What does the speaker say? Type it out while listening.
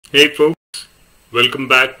Hey folks, welcome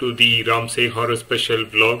back to the Ramsay Horror Special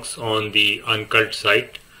vlogs on the Un-kvlt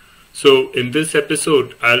site. So in this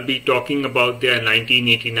episode, I'll be talking about their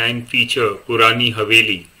 1989 feature Purani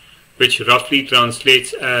Haveli, which roughly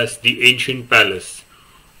translates as the Ancient Palace.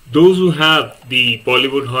 Those who have the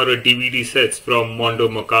Bollywood horror DVD sets from Mondo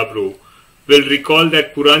Macabro will recall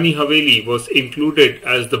that Purani Haveli was included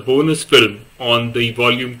as the bonus film on the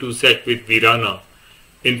Volume 2 set with Veerana.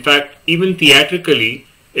 In fact, even theatrically,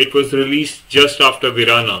 it was released just after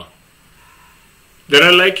Veerana. There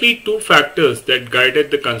are likely two factors that guided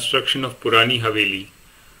the construction of Purani Haveli.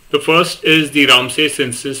 The first is the Ramsay's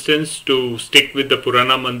insistence to stick with the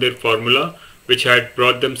Purana Mandir formula, which had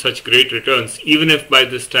brought them such great returns, even if by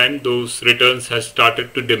this time those returns had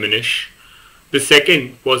started to diminish. The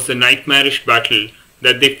second was the nightmarish battle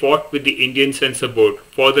that they fought with the Indian censor board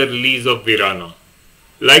for the release of Veerana.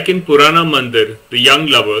 Like in Purana Mandir, the young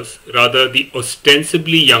lovers, rather the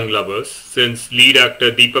ostensibly young lovers, since lead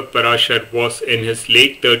actor Deepak Parashar was in his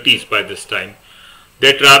late 30s by this time,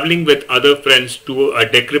 they're travelling with other friends to a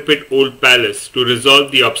decrepit old palace to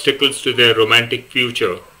resolve the obstacles to their romantic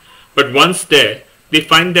future. But once there, they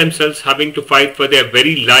find themselves having to fight for their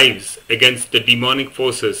very lives against the demonic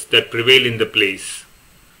forces that prevail in the place.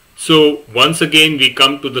 So once again we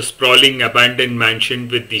come to the sprawling abandoned mansion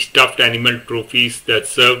with the stuffed animal trophies that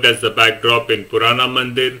served as the backdrop in Purana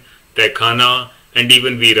Mandir, Tahkhana and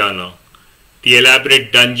even Veerana. The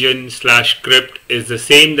elaborate dungeon/crypt is the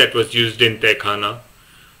same that was used in Tahkhana.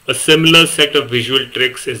 A similar set of visual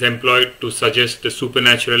tricks is employed to suggest the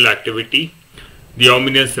supernatural activity. The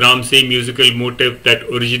ominous Ramsay musical motif that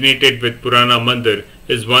originated with Purana Mandir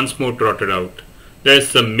is once more trotted out. There is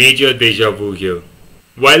some major deja vu here.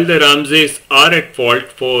 While the Ramsays are at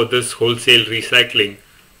fault for this wholesale recycling,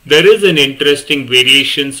 there is an interesting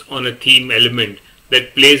variations on a theme element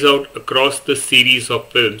that plays out across the series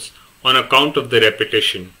of films on account of the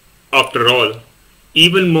repetition. After all,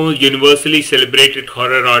 even more universally celebrated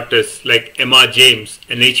horror artists like Emma James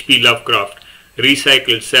and H.P. Lovecraft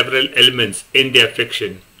recycled several elements in their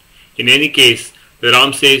fiction. In any case, the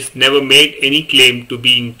Ramsays never made any claim to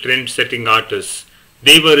being trend-setting artists.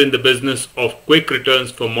 They were in the business of quick returns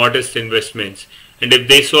for modest investments, and if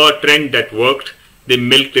they saw a trend that worked, they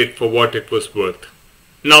milked it for what it was worth.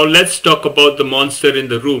 Now let's talk about the monster in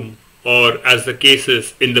the room, or as the case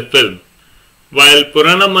is in the film. While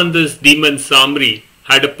Purana Mandir's demon Samri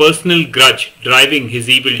had a personal grudge driving his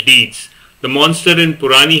evil deeds, the monster in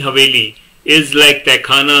Purani Haveli is like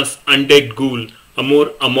Tahkhana's undead ghoul, a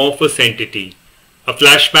more amorphous entity. A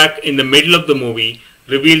flashback in the middle of the movie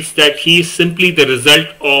reveals that he is simply the result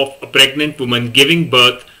of a pregnant woman giving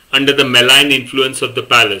birth under the malign influence of the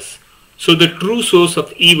palace. So the true source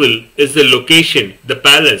of evil is the location, the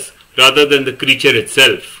palace, rather than the creature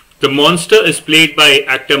itself. The monster is played by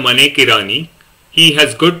actor Manek Irani. He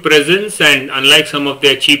has good presence, and unlike some of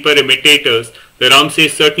their cheaper imitators, the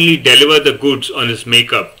Ramsays certainly deliver the goods on his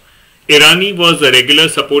makeup. Irani was a regular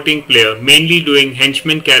supporting player, mainly doing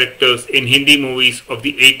henchman characters in Hindi movies of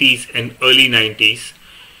the 80s and early 90s.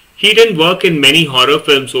 He didn't work in many horror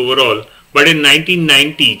films overall, but in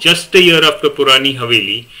 1990, just a year after Purani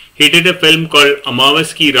Haveli, he did a film called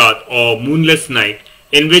Amavas Ki Raat or Moonless Night,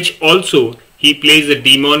 in which also he plays a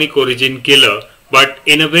demonic origin killer, but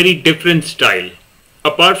in a very different style.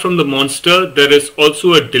 Apart from the monster, there is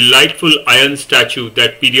also a delightful iron statue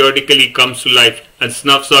that periodically comes to life and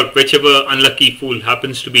snuffs out whichever unlucky fool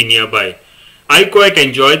happens to be nearby. I quite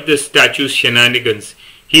enjoyed this statue's shenanigans.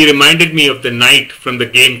 He reminded me of the knight from the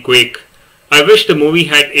game Quake. I wish the movie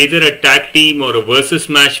had either a tag team or a versus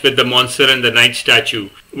match with the monster and the knight statue.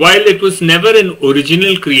 While it was never an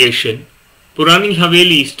original creation, Purani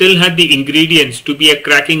Haveli still had the ingredients to be a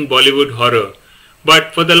cracking Bollywood horror.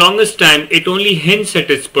 But for the longest time, it only hints at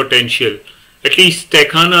its potential. At least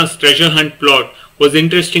Tahkhana's treasure hunt plot was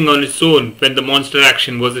interesting on its own when the monster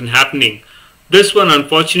action wasn't happening. This one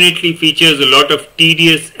unfortunately features a lot of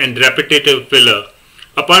tedious and repetitive filler.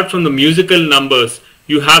 Apart from the musical numbers,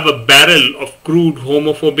 you have a barrel of crude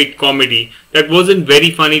homophobic comedy that wasn't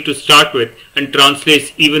very funny to start with and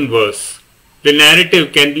translates even worse. The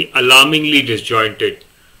narrative can be alarmingly disjointed.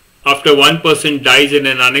 After one person dies in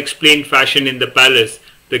an unexplained fashion in the palace,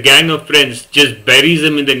 the gang of friends just buries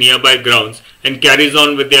him in the nearby grounds and carries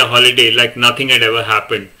on with their holiday like nothing had ever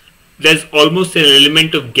happened. There's almost an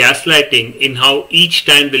element of gaslighting in how each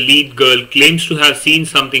time the lead girl claims to have seen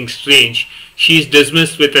something strange, she is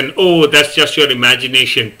dismissed with an "oh, that's just your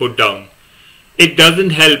imagination" put down. It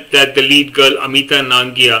doesn't help that the lead girl Amita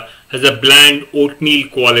Nangia has a bland oatmeal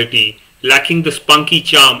quality, lacking the spunky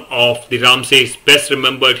charm of the Ramsay's best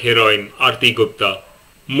remembered heroine, Aarti Gupta.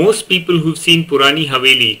 Most people who've seen Purani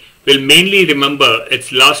Haveli will mainly remember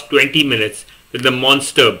its last 20 minutes when the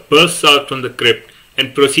monster bursts out from the crypt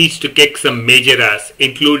and proceeds to kick some major ass,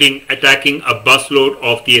 including attacking a busload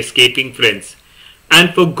of the escaping friends.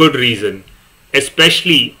 And for good reason.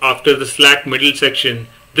 Especially after the slack middle section,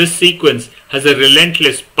 this sequence has a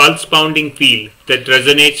relentless, pulse-pounding feel that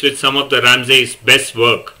resonates with some of the Ramsay's best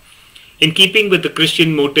work. In keeping with the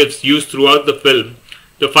Christian motifs used throughout the film,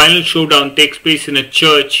 the final showdown takes place in a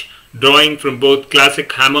church, drawing from both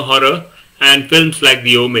classic Hammer horror and films like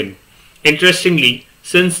The Omen. Interestingly,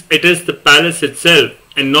 since it is the palace itself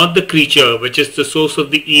and not the creature which is the source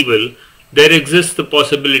of the evil, there exists the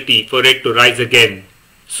possibility for it to rise again.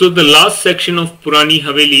 So the last section of Purani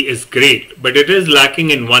Haveli is great, but it is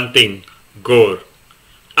lacking in one thing: gore.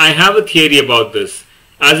 I have a theory about this.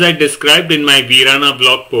 As I described in my Veerana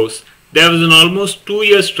blog post, there was an almost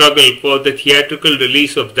 2-year struggle for the theatrical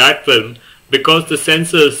release of that film because the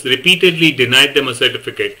censors repeatedly denied them a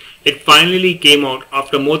certificate. It finally came out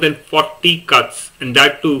after more than 40 cuts, and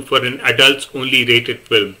that too for an adults only rated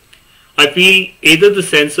film. I feel either the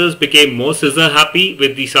censors became more scissor happy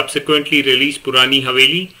with the subsequently released Purani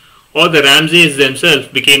Haveli, or the Ramsays themselves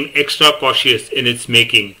became extra cautious in its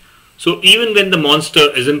making. So even when the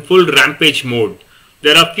monster is in full rampage mode,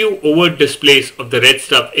 there are few overt displays of the red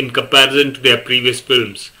stuff in comparison to their previous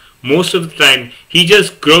films. Most of the time, he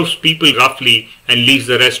just gropes people roughly and leaves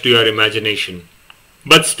the rest to your imagination.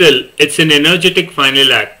 But still, it's an energetic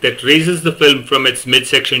final act that raises the film from its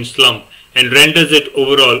midsection slump and renders it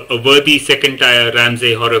overall a worthy second-tier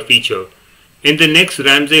Ramsay horror feature. In the next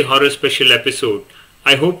Ramsay horror special episode,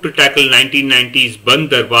 I hope to tackle 1990's Band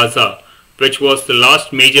Darwaza, which was the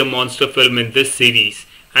last major monster film in this series,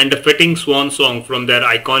 and a fitting swan song from their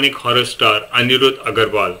iconic horror star Anirudh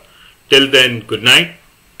Agarwal. Till then, good night,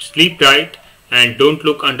 sleep tight, and don't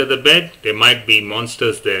look under the bed, there might be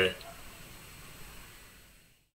monsters there.